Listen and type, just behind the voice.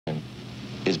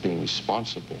is being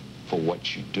responsible for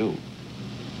what you do.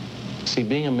 See,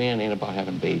 being a man ain't about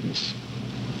having babies.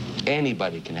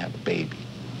 Anybody can have a baby.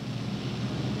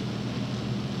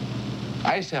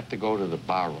 I used to have to go to the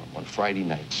bar room on Friday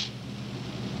nights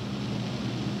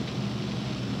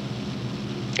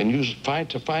and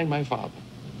find my father,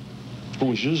 who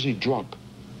was usually drunk.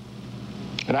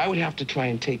 And I would have to try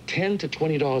and take $10 to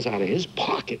 $20 out of his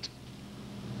pocket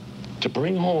to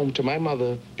bring home to my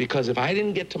mother, because if I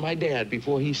didn't get to my dad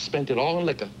before he spent it all in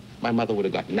liquor, my mother would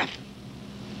have got nothing.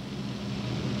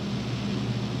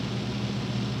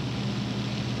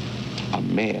 A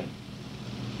man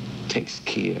takes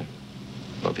care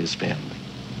of his family.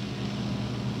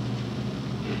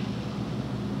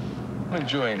 I'm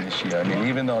enjoying this year. I mean,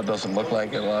 even though it doesn't look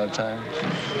like it a lot of times,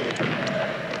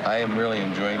 I am really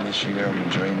enjoying this year. I'm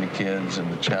enjoying the kids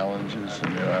and the challenges,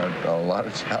 and there are a lot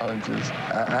of challenges.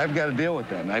 I've got to deal with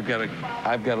that, and I've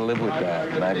got to live with that,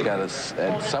 and I've got to,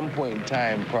 at some point in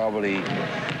time, probably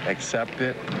accept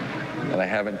it, and I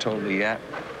haven't totally yet.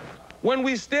 When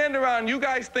we stand around, you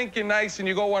guys think you're nice and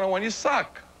you go one-on-one, you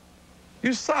suck.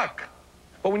 You suck.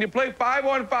 But when you play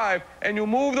 5-on-5 and you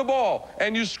move the ball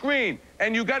and you screen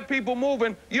and you got people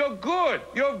moving, you're good.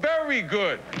 You're very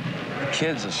good.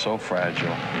 Kids are so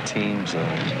fragile. The teams are,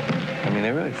 I mean,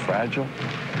 they're really fragile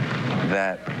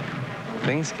that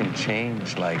things can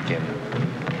change like in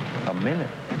a minute.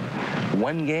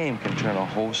 One game can turn a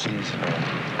whole season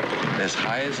around. As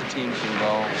high as a team can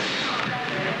go,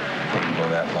 they can go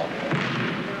that low.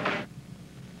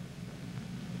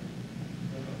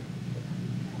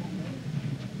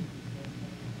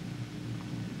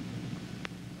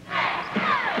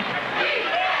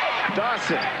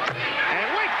 Dawson,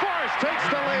 and Wake Forest takes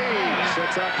the lead.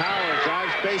 Sets up Howard,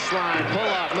 drives baseline, pull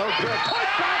up, no good.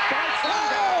 Touchback by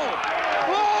Sunday.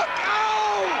 Look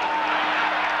out!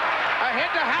 Ahead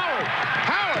to Howard.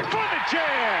 Howard for the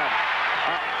jam.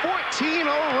 A 14-0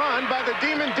 run by the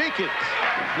Demon Deacons.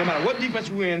 No matter what defense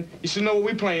we're in, you should know what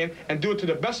we're playing and do it to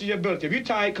the best of your ability. If you're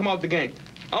tired, come out the game.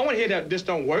 I don't want to hear that this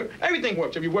don't work. Everything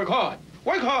works if you work hard.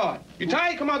 Work hard. You're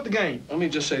tired, come out the game. Let me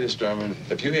just say this, Dermot.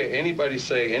 If you hear anybody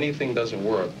say anything doesn't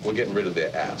work, we're getting rid of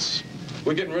their ass.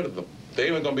 We're getting rid of them. They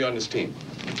ain't gonna be on this team.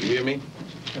 You hear me?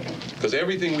 Because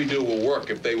everything we do will work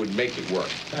if they would make it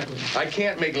work. Exactly. I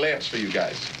can't make layups for you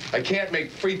guys. I can't make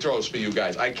free throws for you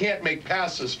guys. I can't make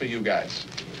passes for you guys.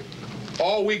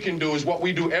 All we can do is what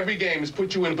we do every game is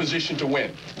put you in a position to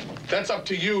win. That's up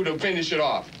to you to finish it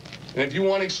off. And if you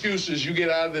want excuses, you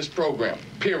get out of this program,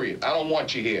 period. I don't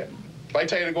want you here. If I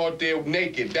tell you to go out there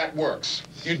naked, that works.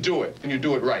 You do it, and you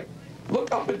do it right.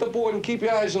 Look up at the board and keep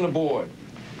your eyes on the board.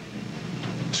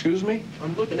 Excuse me?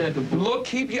 I'm looking at the board. Look,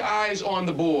 keep your eyes on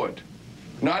the board,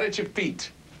 not at your feet.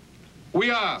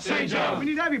 We are St. John. We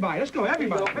need everybody. Let's go,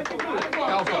 everybody.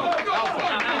 Alpha,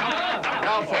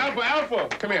 Alpha.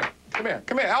 Come here.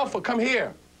 Alpha, come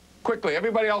here. Quickly,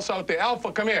 everybody else out there.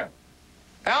 Alpha, come here.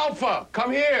 Alpha,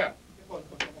 come here.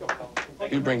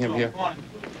 You bring him here.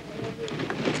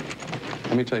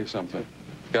 Let me tell you something.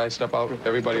 Guys, step out.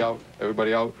 Everybody out.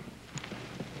 Everybody out.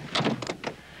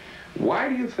 Why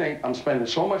do you think I'm spending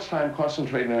so much time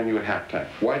concentrating on you at halftime?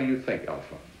 Why do you think,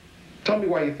 Alpha? Tell me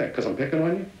why you think. Because I'm picking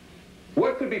on you?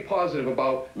 What could be positive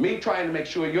about me trying to make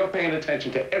sure you're paying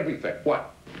attention to everything?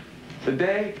 What? The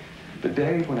day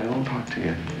when I don't talk to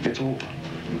you, it's over.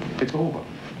 It's over.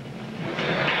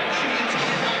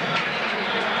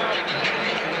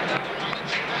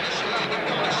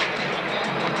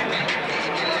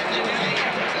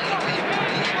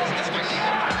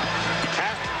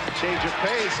 Change of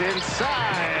pace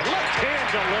inside. Left-hand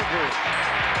delivery.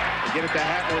 Get it to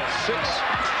Hatton with 6.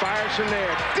 Fires from there.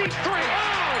 Deep three.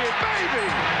 Oh, baby.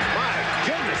 My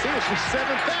goodness, he was from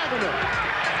 7th Avenue.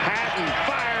 Hatton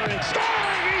firing.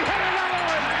 Starring. He hit another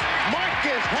one.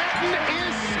 Marcus Hatton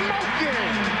is smoking.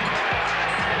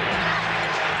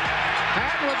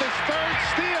 Hatton with his 3rd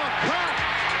steal. Caught.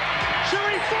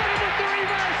 Shooting 40 with the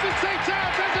reverse, and St.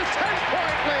 John's has a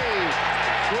 10-point lead.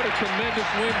 What a tremendous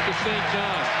win for St.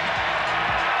 John's.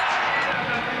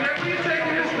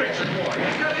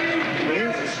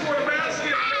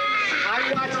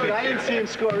 I watched it. I didn't see him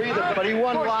score either, but he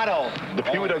won lotto. The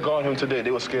people that guard him today,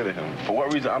 they were scared of him. For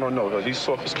what reason, I don't know, because he's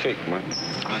soft as cake, man.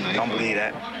 I don't believe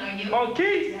that. Oh,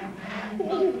 Keith!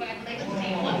 What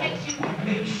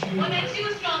makes you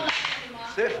a strong man?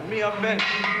 Sit for me, I'm finished.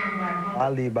 I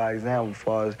lead by example as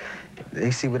far as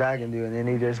they see what I can do, and then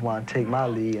they just want to take my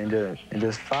lead and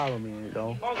just follow me, you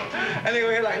know. And they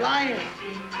were here like lions,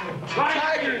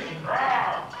 tigers,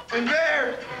 and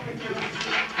bears.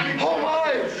 Whole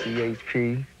lives.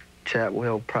 CHP, Chapel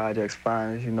Hill Projects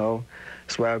Finest, you know.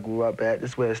 That's where I grew up at.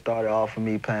 This is where it started off for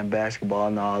me playing basketball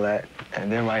and all that.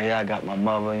 And then right here, I got my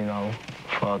mother, you know,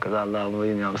 because I love her,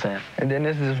 you know what I'm saying? And then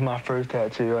this is my first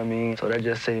tattoo, I mean, so that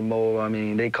just say more. I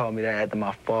mean, they called me that after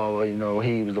my father, you know,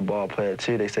 he was a ball player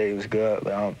too. They say he was good,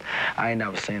 but I ain't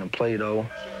never seen him play though.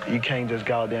 You can't just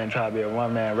go out there and try to be a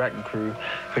one-man wrecking crew,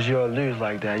 because you'll lose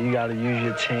like that. You gotta use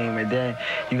your team, and then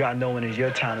you gotta know when it's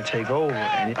your time to take over.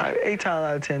 And 8 times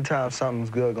out of 10 times, something's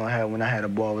good gonna happen when I had the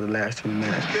ball over the last 2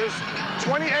 minutes. There's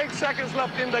 28 seconds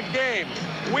left in the game.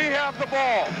 We have the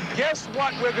ball. Guess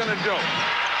what we're gonna do?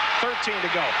 13 to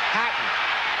go. Hatton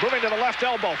moving to the left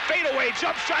elbow. Fadeaway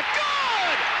jump shot.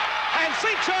 Good! And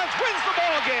St. John's wins the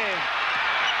ball game.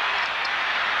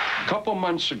 A couple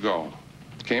months ago,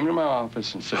 came to my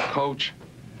office and said, Coach,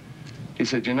 he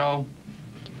said, you know,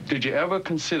 did you ever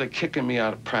consider kicking me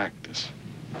out of practice?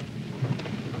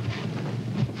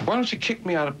 Why don't you kick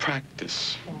me out of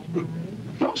practice?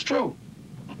 No, it's true.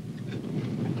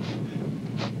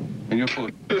 And you're full.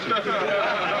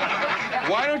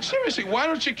 Seriously, why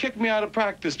don't you kick me out of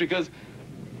practice? Because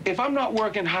if I'm not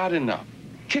working hard enough,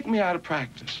 kick me out of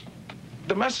practice.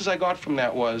 The message I got from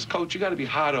that was, Coach, you got to be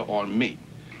harder on me.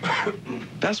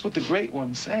 That's what the great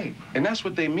ones say, and that's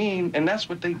what they mean, and that's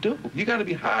what they do. You got to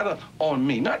be harder on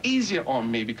me, not easier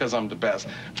on me because I'm the best.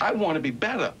 I want to be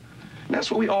better, and that's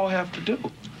what we all have to do.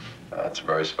 It's a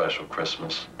very special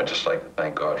Christmas. I'd just like to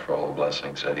thank God for all the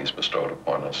blessings that he's bestowed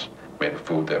upon us. May the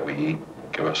food that we eat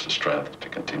give us the strength to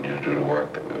continue to do the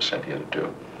work that we were sent here to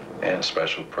do. And a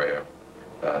special prayer,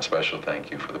 a special thank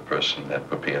you for the person that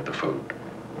prepared the food.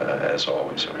 As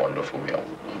always, a wonderful meal.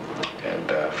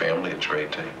 And family, it's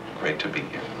great to be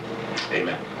here.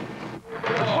 Amen.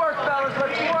 Let's work, fellas.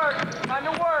 Let's work. Time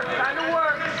to work. Time to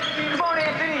work. Come on,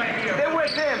 Anthony. They're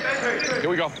with him. Here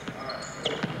we go.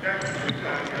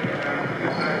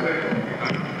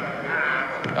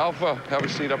 Alpha, have a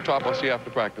seat up top. I'll see you after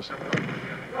practice.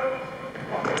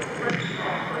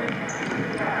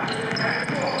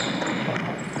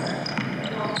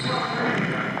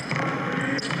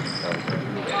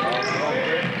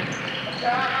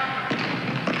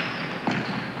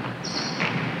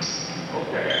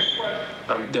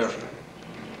 I'm different,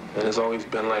 and it's always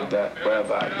been like that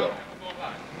wherever I go.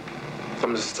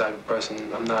 I'm just the type of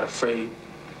person, I'm not afraid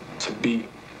to be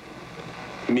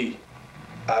me.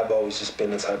 I've always just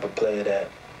been the type of player that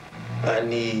I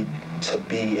need to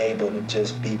be able to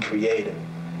just be creative.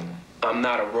 I'm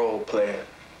not a role player.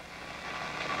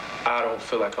 I don't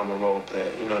feel like I'm a role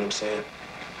player, you know what I'm saying?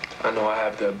 I know I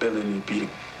have the ability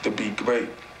to be great,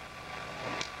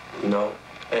 you know?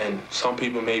 And some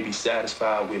people may be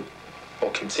satisfied with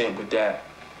or content with that,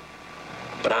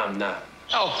 but I'm not.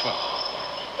 Alpha,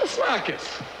 that's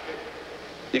Marcus.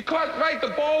 You caught, right, the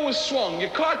ball was swung. You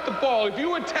caught the ball. If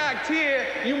you attacked here,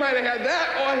 you might have had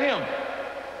that or him.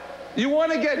 You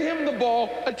want to get him the ball,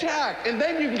 attack, and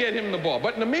then you can get him the ball.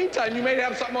 But in the meantime, you may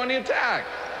have something on the attack.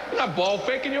 You're not ball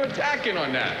faking, you're attacking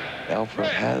on that. Alfred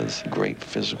has great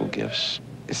physical gifts.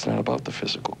 It's not about the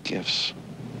physical gifts.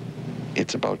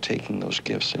 It's about taking those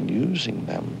gifts and using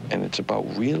them. And it's about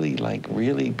really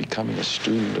becoming a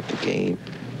student of the game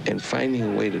and finding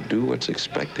a way to do what's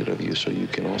expected of you so you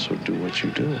can also do what you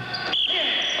do.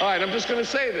 All right, I'm just going to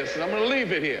say this, and I'm going to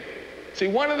leave it here. See,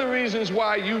 one of the reasons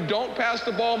why you don't pass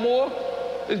the ball more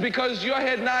is because your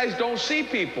head and eyes don't see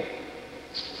people.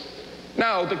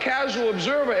 Now, the casual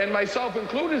observer, and myself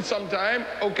included sometime,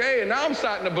 okay, and now I'm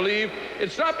starting to believe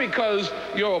it's not because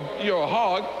you're a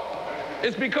hog,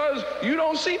 it's because you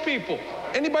don't see people.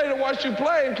 Anybody that watched you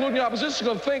play, including the opposition, is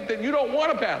going to think that you don't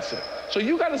want to pass it. So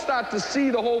you got to start to see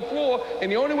the whole floor,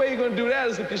 and the only way you're going to do that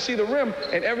is if you see the rim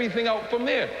and everything out from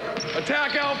there.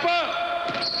 Attack Alpha!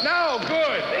 Now,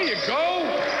 good. There you go.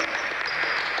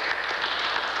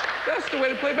 That's the way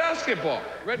to play basketball.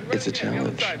 It's a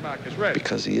challenge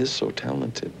because he is so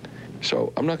talented.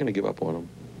 So I'm not going to give up on him.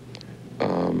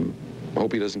 I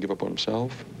hope he doesn't give up on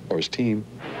himself or his team.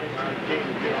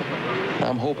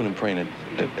 I'm hoping and praying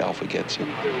that Alpha gets it.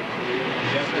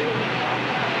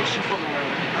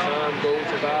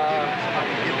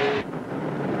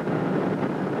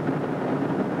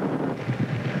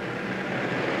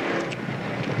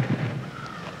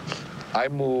 I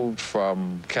moved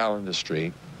from Callender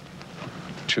Street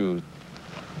to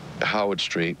Howard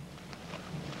Street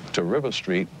to River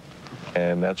Street,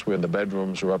 and that's where the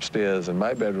bedrooms were upstairs, and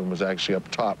my bedroom was actually up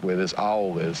top where this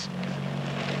owl is.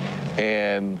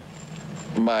 And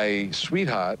my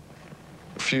sweetheart,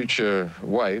 future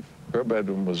wife, her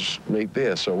bedroom was right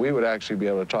there, so we would actually be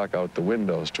able to talk out the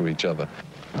windows to each other.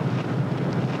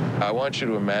 I want you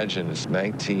to imagine it's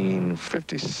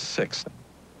 1956.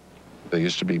 There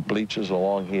used to be bleachers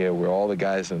along here where all the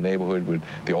guys in the neighborhood would,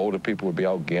 the older people would be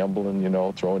out gambling, you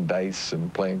know, throwing dice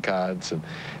and playing cards. And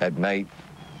at night,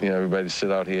 you know, everybody would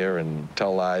sit out here and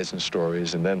tell lies and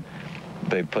stories. And then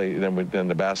they'd play, then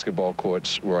the basketball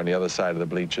courts were on the other side of the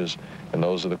bleachers, and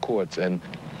those are the courts. And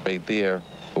right there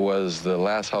was the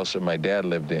last house that my dad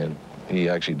lived in. He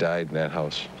actually died in that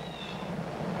house.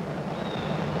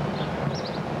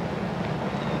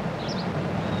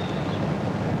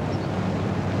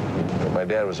 My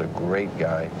dad was a great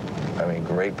guy. I mean,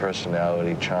 great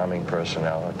personality, charming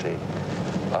personality.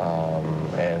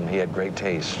 And he had great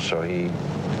taste, so he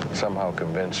somehow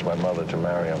convinced my mother to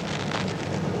marry him.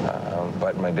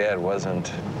 But my dad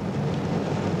wasn't,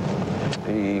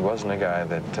 he wasn't a guy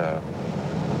that,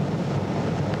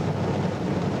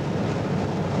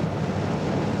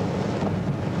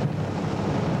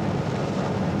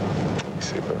 let's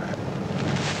see where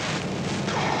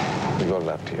we go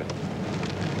left here.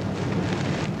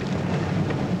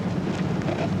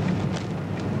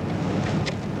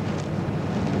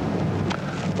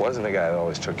 Wasn't a guy that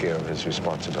always took care of his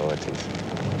responsibilities.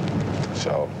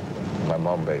 So my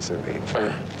mom basically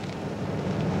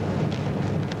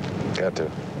had to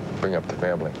bring up the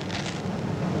family.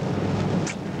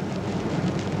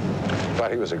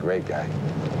 But he was a great guy,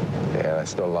 and I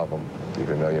still love him,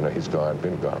 even though, you know, he's gone,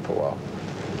 been gone for a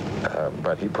while.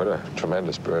 But he put a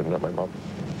tremendous burden on my mom.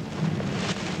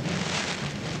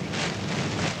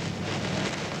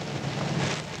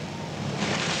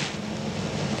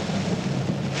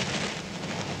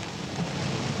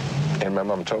 And my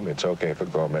mom told me it's okay for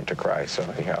grown men to cry, so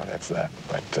anyhow, that's that.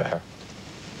 But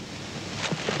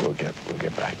we'll get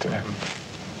back to that.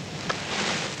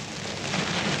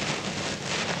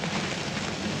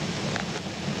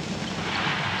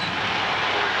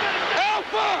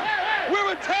 Alpha!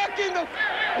 We're attacking the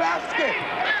basket!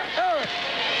 Eric,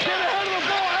 get ahead of the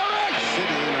ball, Eric!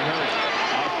 Sidney in a hurry.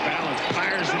 Off balance,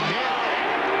 fires and hit.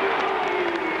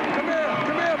 Come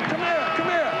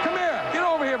here. Get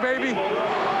over here, baby.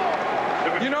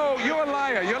 You know, you're a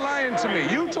liar. You're lying to me.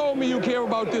 You told me you care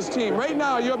about this team. Right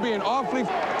now, you're being awfully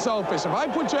selfish. If I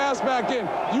put your ass back in,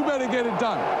 you better get it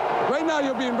done. Right now,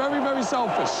 you're being very, very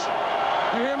selfish.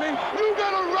 You hear me? You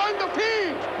gotta run the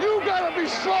team. You gotta be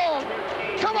strong.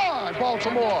 Come on,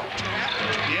 Baltimore.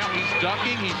 Yeah, he's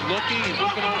ducking, he's looking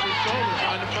over his shoulder,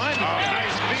 trying to find him.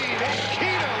 Nice feed.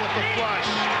 Keno with the flush.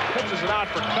 Pitches it out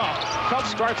for Cuff. Cuff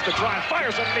starts to drive,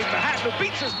 fires underneath the hat, who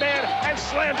beats his man and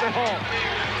slams it home.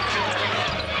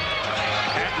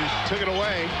 Hatton took it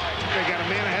away. They got a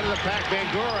man ahead of the pack.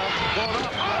 Bangura going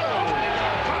up.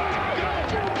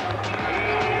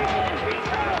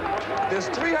 There's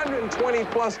 320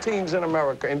 plus teams in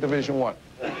America in Division I.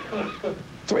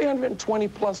 320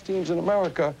 plus teams in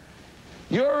America.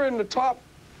 You're in the top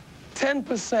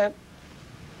 10%.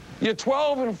 You're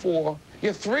 12-4.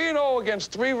 You're 3-0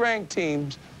 against 3 ranked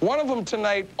teams. One of them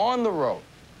tonight on the road.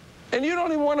 And you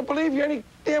don't even want to believe you're any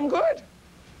damn good.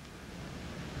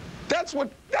 That's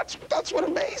what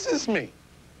amazes me.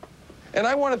 And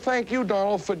I want to thank you,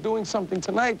 Donald, for doing something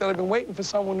tonight that I've been waiting for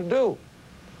someone to do.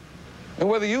 And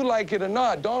whether you like it or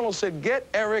not, Donald said, get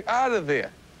Eric out of there.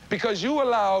 Because you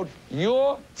allowed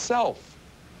yourself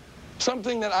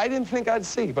something that I didn't think I'd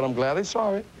see, but I'm glad I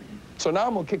saw it. So now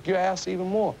I'm gonna kick your ass even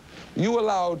more. You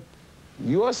allowed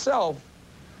yourself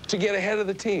to get ahead of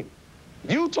the team.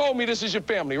 You told me this is your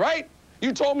family, right?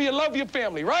 You told me you love your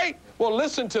family, right? Well,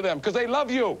 listen to them, because they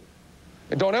love you.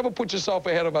 And don't ever put yourself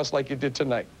ahead of us like you did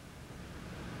tonight.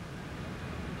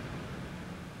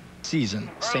 Season,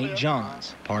 St.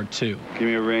 John's, Part 2. Give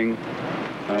me a ring.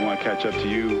 I want to catch up to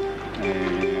you,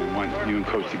 and want you and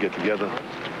Coach to get together.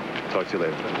 Talk to you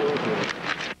later.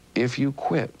 If you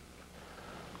quit,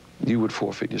 you would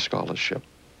forfeit your scholarship.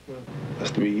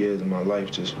 That's 3 years of my life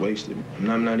just wasted.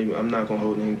 And I'm not gonna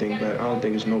hold anything back. I don't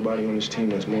think there's nobody on this team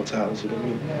that's more talented than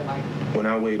me. When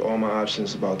I weighed all my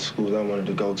options about the schools I wanted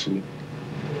to go to,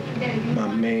 my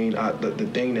main, the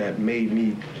thing that made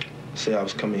me say I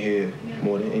was coming here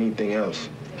more than anything else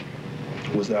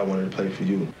was that I wanted to play for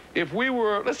you. If we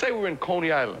were, let's say we were in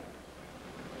Coney Island,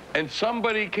 and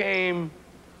somebody came,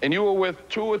 and you were with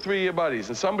 2 or 3 of your buddies,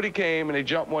 and somebody came and they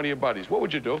jumped one of your buddies, what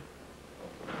would you do?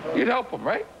 You'd help them,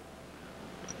 right?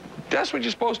 That's what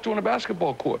you're supposed to do on a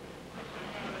basketball court.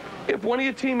 If one of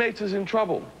your teammates is in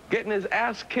trouble, getting his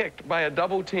ass kicked by a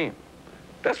double team,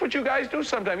 that's what you guys do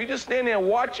sometimes. You just stand there and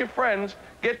watch your friends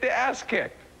get their ass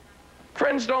kicked.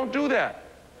 Friends don't do that.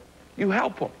 You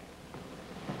help them.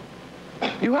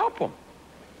 You help them.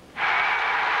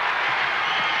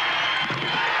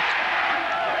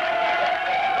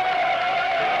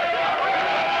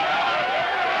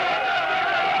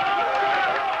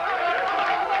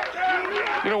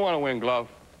 don't want to win, Glove.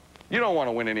 You don't want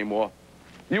to win anymore.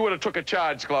 You would have took a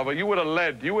charge, Glover. You would have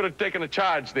led. You would have taken a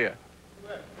charge there.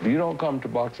 If you don't come to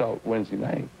box out Wednesday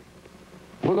night,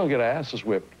 we're going to get our asses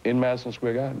whipped in Madison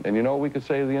Square Garden. And you know what we could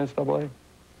say to the NCAA?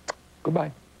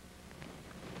 Goodbye.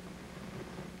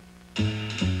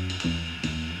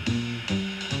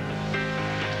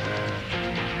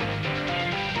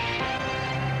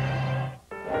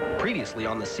 Previously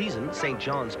on the season, St.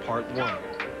 John's Part 1.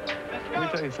 Let me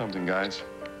tell you something, guys.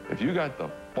 If you got the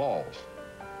balls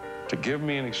to give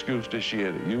me an excuse this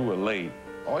year that you were late,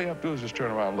 all you have to do is just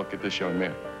turn around and look at this young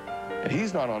man. And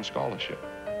he's not on scholarship.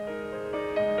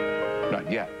 Not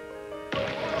yet.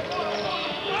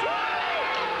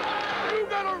 You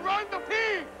gotta run the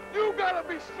team. You gotta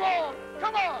be strong.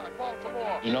 Come on,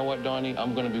 Baltimore. You know what, Donnie?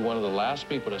 I'm going to be one of the last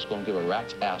people that's going to give a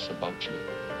rat's ass about you.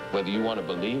 Whether you want to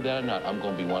believe that or not, I'm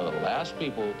going to be one of the last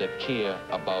people that care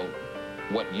about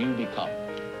what you become.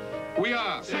 We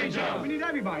are St. John. We need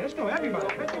everybody. Let's go, everybody.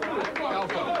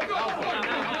 Alpha.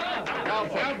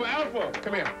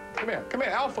 Come here,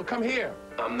 Alpha, come here.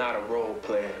 I'm not a role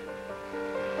player.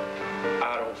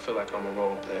 I don't feel like I'm a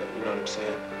role player, you know what I'm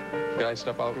saying? Guys,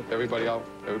 step out. Everybody out.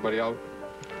 Everybody out.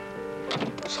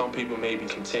 Some people may be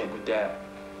content with that,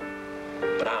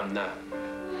 but I'm not.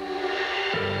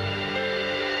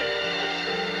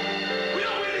 We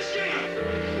don't win this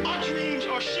game. Our dreams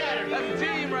are shattered. That's a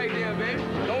team right there, baby.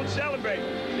 Don't celebrate.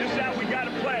 This is how we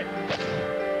gotta play.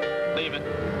 Leave it.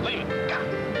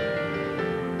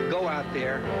 Go out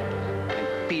there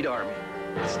and beat Army.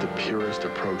 It's the purest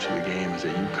approach to the game is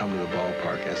that you come to the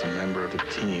ballpark as a member of the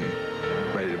team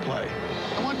ready to play.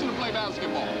 I want you to play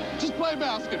basketball. Just play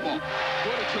basketball.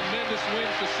 What a tremendous win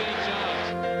for St. John's.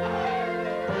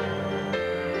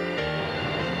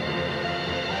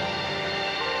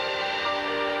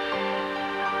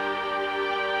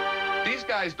 These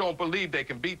guys don't believe they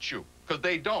can beat you, because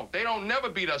they don't. They don't never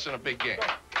beat us in a big game.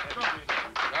 All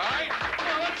right? Come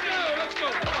on, let's go.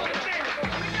 Come on.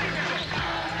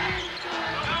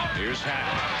 Here's Hack.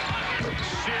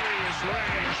 Serious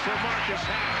range for Marcus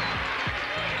Hack.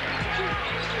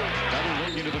 Double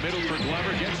wing into the middle for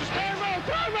Glover. Gets his man.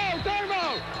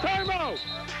 Time out!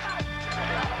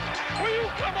 Will you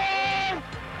come on?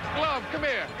 Glove, come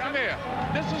here.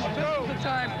 This is the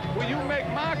time where you make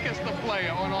Marcus the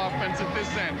player on offense at this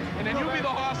end, and then you be the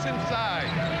horse inside.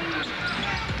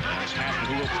 Hack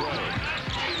who will throw.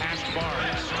 Past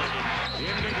Barnes.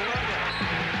 Into Glover.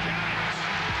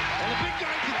 Well, the big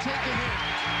guy can take a hit.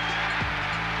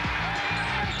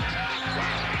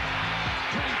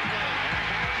 Great play.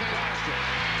 They lost it.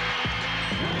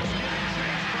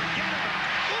 Forget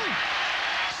about it.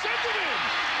 Send it in.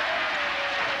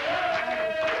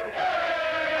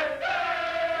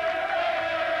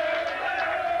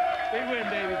 We win,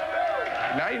 baby.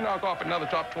 Now you knock off another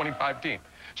top 25 team.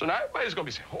 So now everybody's going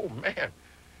to be saying, oh, man,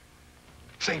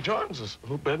 St. John's is a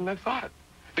little better than I thought.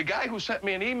 The guy who sent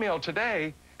me an email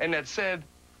today and that said,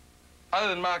 other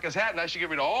than Marcus Hatton, I should get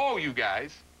rid of all you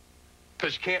guys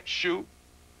because you can't shoot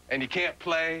and you can't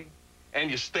play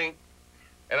and you stink.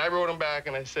 And I wrote him back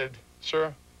and I said,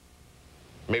 sir,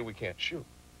 maybe we can't shoot,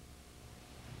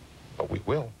 but we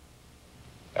will,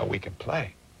 and we can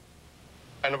play.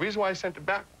 And the reason why I sent it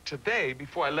back today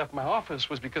before I left my office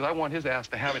was because I want his ass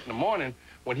to have it in the morning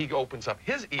when he opens up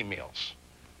his emails.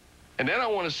 And then I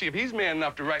want to see if he's man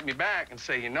enough to write me back and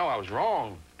say, you know, I was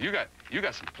wrong. You got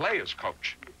some players,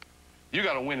 coach. You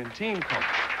got a winning team, coach.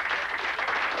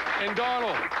 And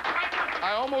Donald,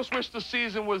 I almost wish the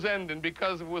season was ending,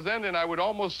 because if it was ending, I would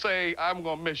almost say, I'm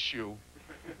going to miss you.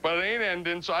 But it ain't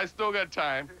ending, so I still got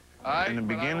time. In the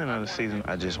beginning of the season,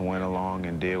 I just went along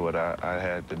and did what I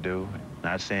had to do.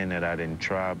 Not saying that I didn't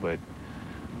try, but,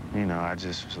 you know, I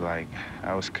just was like,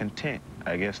 I was content.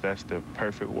 I guess that's the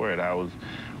perfect word. I was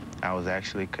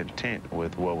actually content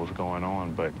with what was going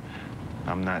on, but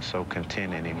I'm not so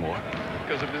content anymore.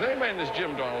 Because if there's anybody in this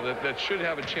gym, Donald, that should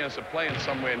have a chance of playing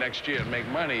somewhere next year and make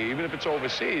money, even if it's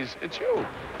overseas, it's you.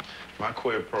 My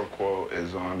quid pro quo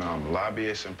is on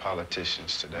lobbyists and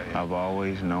politicians today. I've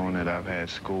always known that I've had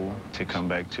school to come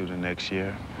back to the next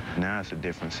year. Now it's a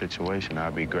different situation.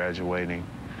 I'll be graduating,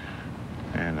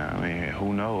 and I mean,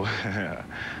 who knows? I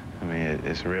mean,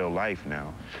 it's real life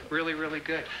now. Really, really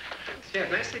good. Yeah,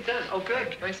 nicely done. Oh,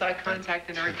 good. Nice eye contact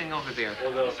and everything over there.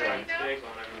 Because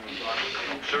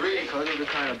of the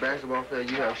kind of basketball player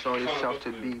you have shown yourself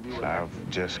to be. I've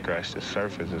just scratched the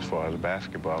surface as far as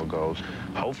basketball goes.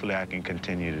 Hopefully I can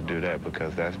continue to do that,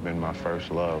 because that's been my first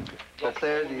love. For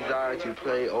players desire to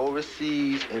play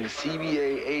overseas in the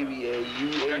CBA, ABA,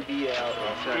 UABL,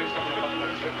 etc.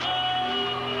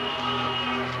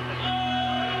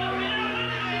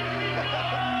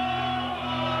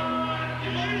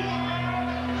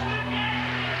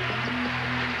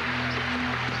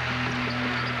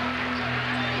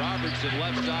 Anderson,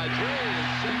 left side three, and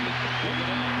second.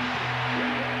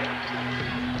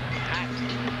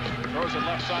 Throws it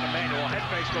left side, Emmanuel. Head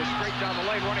fakes, goes straight down the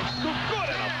lane, running scoop, good,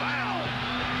 and a foul.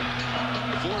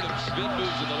 Fordham spin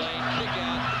moves in the lane, kick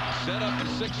out, set up the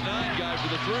 6'9" guy for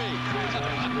the three.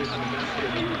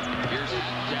 Here's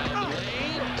down the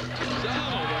lane.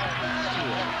 Down.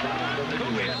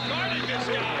 Who is guarding this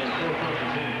guy?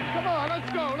 Come on, let's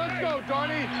go,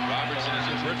 Darnie. Robertson is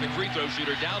a terrific free throw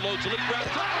shooter. Down low, Talib grabs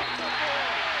it.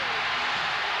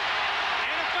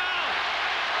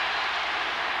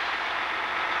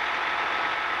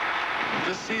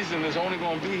 This season is only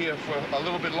going to be here for a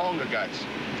little bit longer, guys.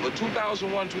 The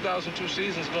 2001-2002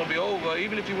 season is going to be over.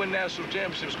 Even if you win national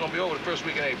championship, it's going to be over the first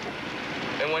week in April.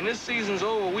 And when this season's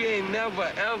over, we ain't never,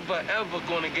 ever, ever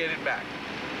going to get it back.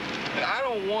 And I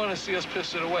don't want to see us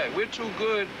piss it away. We're too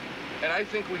good, and I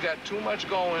think we got too much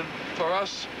going for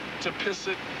us to piss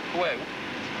it away.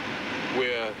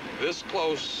 We're this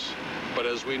close, but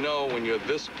as we know, when you're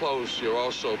this close, you're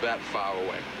also that far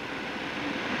away.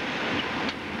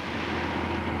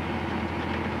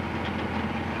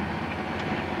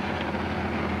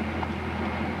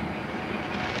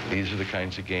 These are the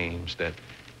kinds of games that,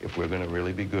 if we're going to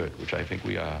really be good, which I think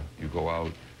we are, you go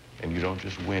out and you don't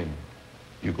just win.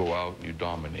 You go out and you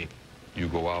dominate. You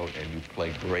go out and you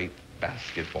play great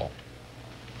basketball.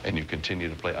 And you continue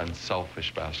to play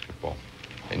unselfish basketball.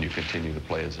 And you continue to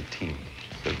play as a team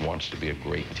that wants to be a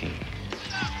great team.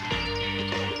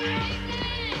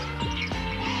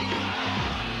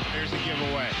 Here's the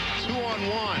giveaway.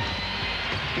 2-on-1.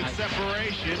 Good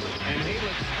separation, and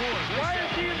Nealon scores. Why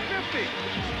is he in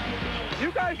 50?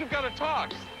 You guys have got to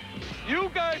talk. You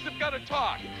guys have got to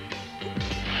talk. He made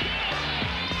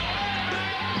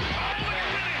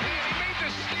the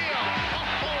steal.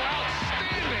 Oh,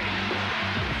 outstanding.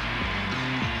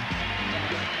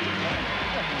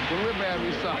 When we're bad,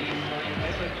 we suck.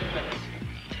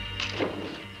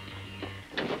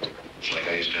 It's like I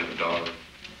used to have a dog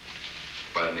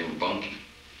by the name of Bunky.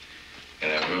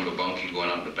 And I remember Bunky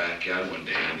going out in the backyard one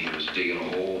day, and he was digging a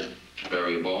hole to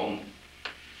bury a bone.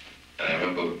 And I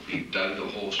remember he dug the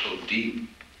hole so deep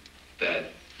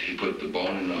that he put the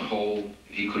bone in the hole,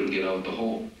 he couldn't get out the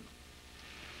hole.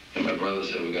 And my brother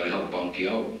said, we got to help Bunky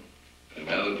out. And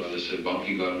my other brother said,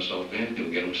 Bunky got himself in, he'll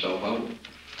get himself out.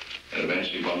 And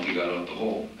eventually Bunky got out the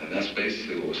hole. And that's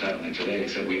basically what was happening today,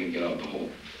 except we didn't get out the hole.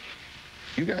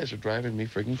 You guys are driving me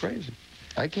freaking crazy.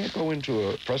 I can't go into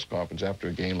a press conference after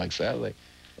a game like Saturday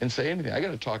and say anything. I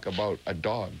got to talk about a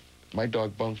dog, my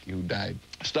dog Bunky, who died.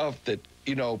 Stuff that,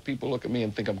 you know, people look at me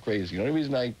and think I'm crazy. The only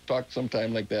reason I talk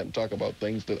sometime like that and talk about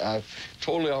things that are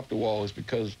totally off the wall is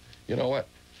because, you know what,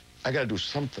 I got to do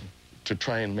something to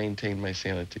try and maintain my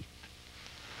sanity.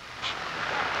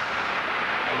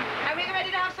 Are we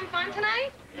ready to have some fun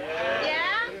tonight? Yeah?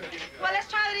 Well, let's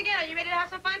try it again. Are you ready to have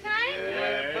some fun tonight?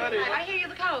 Yeah, buddy. I hear you're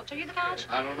the coach. Are you the coach?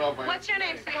 I don't know if What's your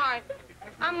name, sweetheart?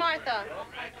 I'm Martha.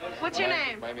 What's your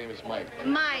name? My name is Mike.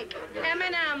 Mike.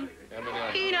 M&M.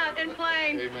 Peanut and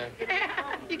plain. Amen.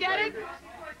 You get it?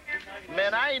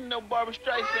 Man, I didn't know Barbra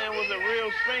Streisand was a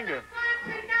real singer.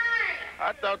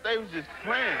 I thought they was just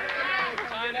playing.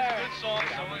 Find a good song,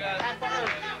 so we got...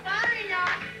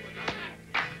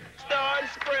 Start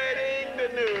spreading the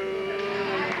news.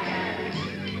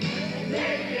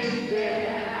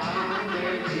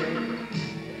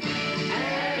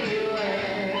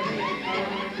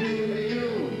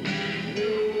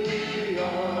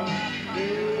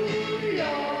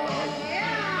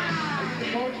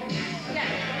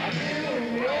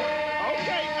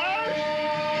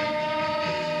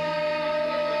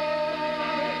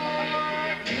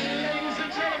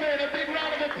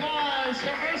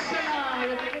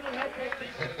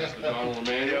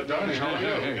 Donald, how are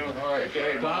you? All right,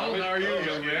 okay. Donald, how are you,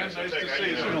 young man? Nice to see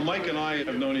you. You know, Mike and I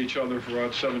have known each other for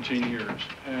about 17 years,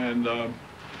 and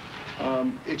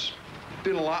it's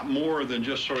been a lot more than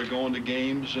just sort of going to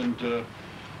games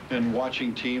and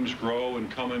watching teams grow and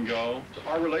come and go.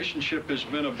 Our relationship has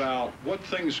been about what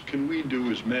things can we do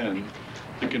as men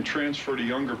that can transfer to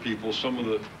younger people some of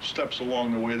the steps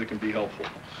along the way that can be helpful.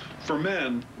 For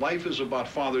men, life is about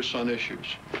father-son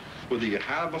issues. Whether you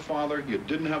have a father, you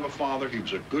didn't have a father, he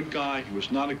was a good guy, he was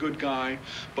not a good guy,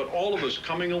 but all of us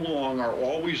coming along are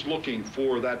always looking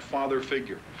for that father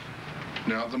figure.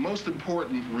 Now, the most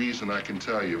important reason I can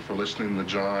tell you for listening to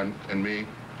John and me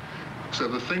is that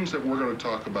the things that we're going to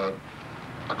talk about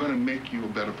are going to make you a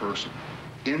better person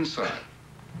inside,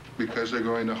 because they're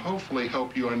going to hopefully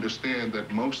help you understand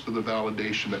that most of the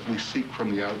validation that we seek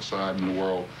from the outside in the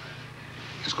world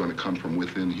is going to come from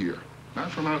within here,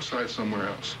 not from outside somewhere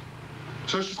else.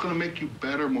 So it's just going to make you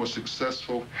better, more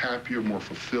successful, happier, more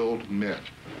fulfilled men.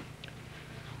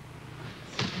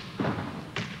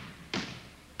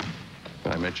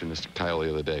 And I mentioned this to Kyle the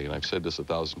other day, and I've said this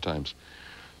 1,000 times.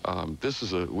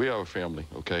 We are a family,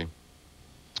 okay?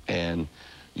 And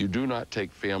you do not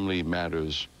take family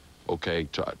matters, okay,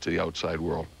 to the outside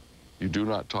world. You do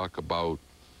not talk about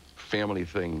family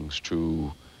things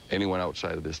to anyone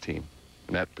outside of this team.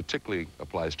 And that particularly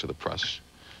applies to the press.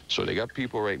 So they got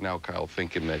people right now, Kyle,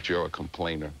 thinking that you're a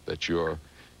complainer, that you're,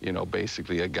 you know,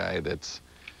 basically a guy that's,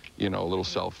 you know, a little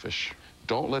selfish.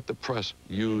 Don't let the press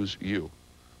use you,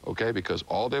 okay? Because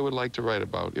all they would like to write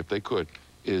about, if they could,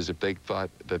 is if they thought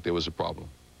that there was a problem.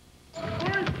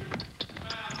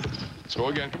 Let's go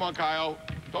again. Come on, Kyle.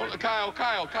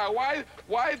 Kyle,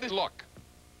 why this look?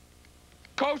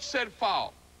 Coach said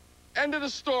foul. End of the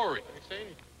story.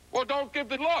 Well, don't give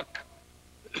the look.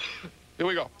 Here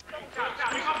we go.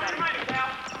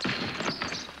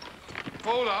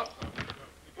 Hold up.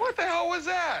 What the hell was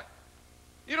that?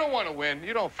 You don't want to win.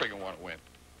 You don't friggin' want to win.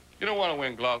 You don't want to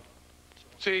win, Glove.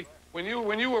 See, when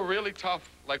you were really tough,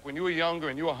 like when you were younger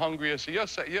and you were hungrier, so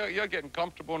you're getting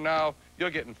comfortable now.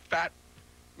 You're getting fat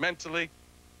mentally.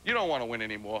 You don't want to win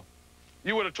anymore.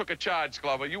 You would have took a charge,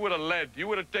 Glover. You would have led. You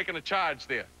would have taken a charge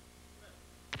there.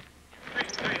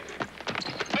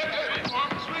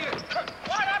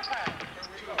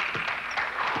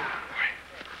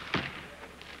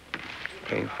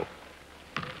 Painful.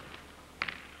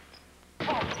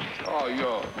 Oh,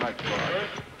 yo, my God.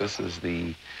 This is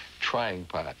the trying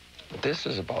part. This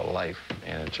is about life,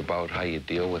 and it's about how you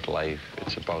deal with life.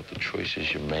 It's about the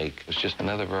choices you make. It's just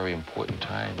another very important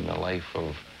time in the life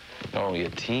of not only a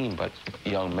team, but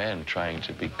young men trying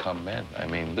to become men. I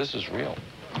mean, this is real.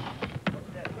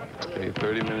 Okay,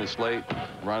 30 minutes late,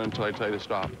 run until I tell you to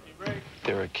stop.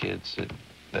 There are kids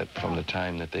that from the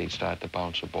time that they start to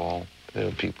bounce a ball, there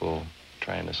are people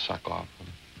trying to suck off them,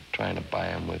 trying to buy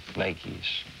them with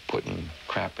Nikes, putting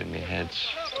crap in their heads,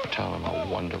 telling them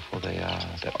how wonderful they are,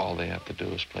 that all they have to do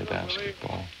is play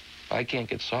basketball. I can't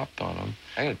get soft on them.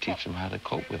 I gotta teach them how to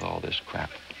cope with all this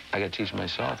crap. I gotta teach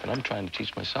myself, and I'm trying to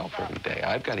teach myself every day.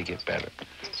 I've got to get better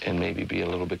and maybe be a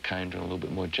little bit kinder and a little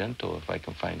bit more gentle if I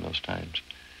can find those times.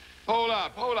 Hold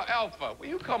up, Alpha. Will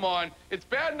you come on? It's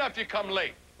bad enough you come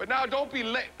late, but now don't be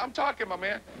late. I'm talking, my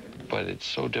man. But it's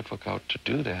so difficult to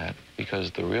do that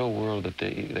because the real world that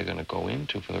they're going to go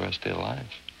into for the rest of their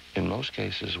lives, in most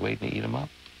cases, waiting to eat them up.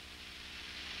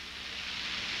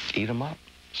 Eat them up.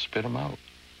 Spit them out.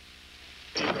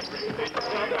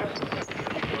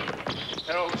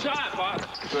 Shot, Bob.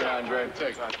 Good, Andre.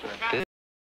 Take, Andre.